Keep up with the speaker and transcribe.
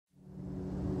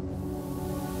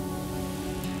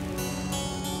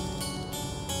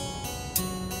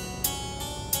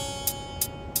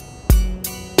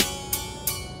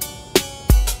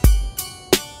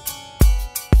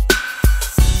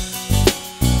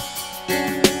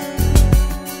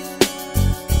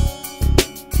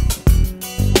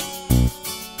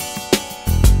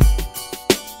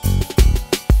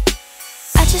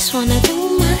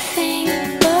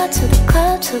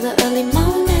the early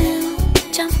morning.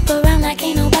 Jump around like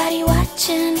ain't nobody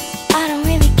watching. I don't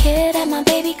really care that my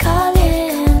baby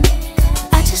calling.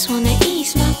 I just wanna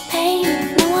ease my pain.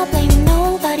 No, I blame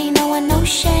nobody, no one, no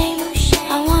shame.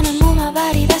 I wanna move my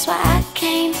body, that's why I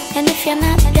came. And if you're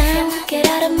not down, get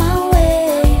out of my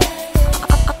way.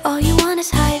 All you want is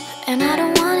hype, and I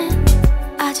don't want it.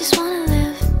 I just wanna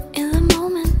live in the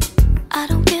moment. I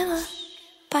don't give a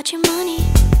about your money.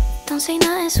 Don't say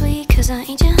nothing sweet, cause I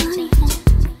ain't your honey.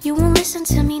 You won't listen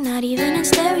to me, not even in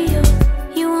stereo.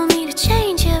 You want me to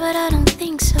change, yeah, but I don't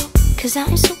think so. Cause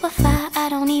I'm super fly, I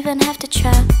don't even have to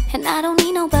try. And I don't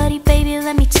need nobody, baby,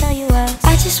 let me tell you why.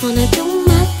 I just wanna do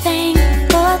my thing.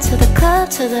 Go out to the club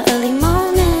till the early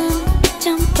morning.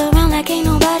 Jump around like ain't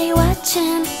nobody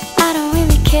watching. I don't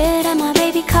really care that my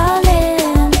baby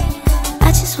calling. I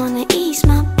just wanna ease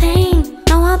my pain.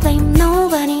 No, I blame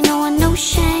nobody, no one, no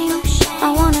shame.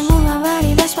 I wanna move my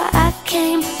body, that's why I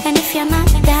came. And if you're not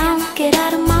down, get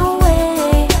out of my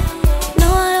way. No,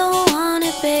 I don't want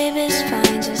it, baby, it's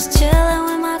fine. Just chillin'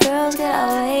 with my girls, get our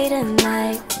way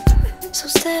tonight. So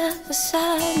step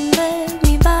aside and let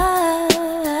me by.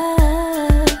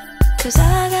 Cause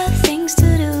I got things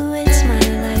to do, it's my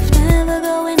life. Never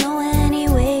going nowhere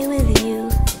anyway with you.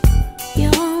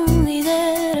 You're only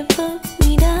there to put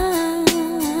me down.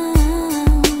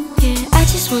 Yeah, I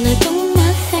just wanna do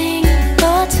my thing. Go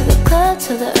out to the club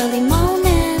till the early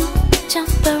morning. Jump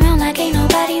around like ain't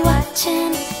nobody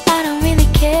watching. I don't really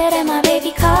care that my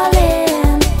baby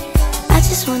calling. I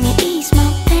just wanna ease my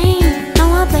pain. No,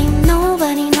 I blame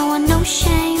nobody, no one, no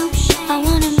shame. I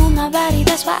wanna move my body,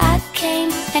 that's why I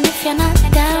came. And if you're not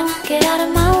down, get out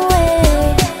of my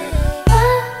way. Why,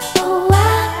 oh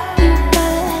why, you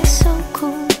gotta act so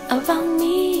cool around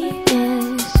me?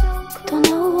 Yes, don't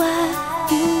know why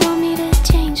you want me to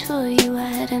change for you. I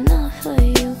had enough for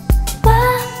you. Why,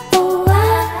 oh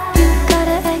why, you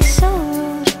gotta act so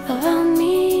rude around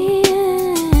me?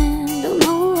 Don't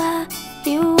know why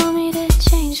you want me to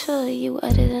change for you.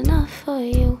 I did enough for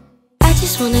you. I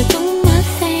just wanna do my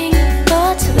thing. Go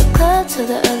out to the club till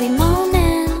the early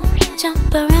morning.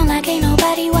 Jump around like ain't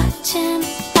nobody watching.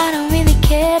 I don't really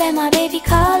care that my baby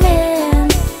calling.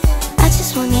 I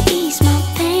just wanna ease my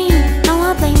pain. No,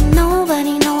 I blame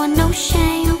nobody, no one, no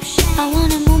shame. I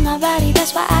wanna move my body,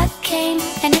 that's why I came.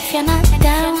 And if you're not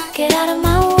down, get out of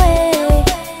my way.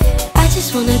 I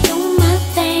just wanna do my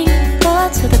thing. Go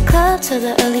out to the club till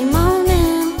the early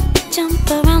morning. Jump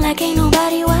around like ain't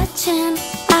nobody watching.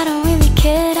 I don't really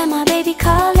care that my baby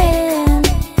calling.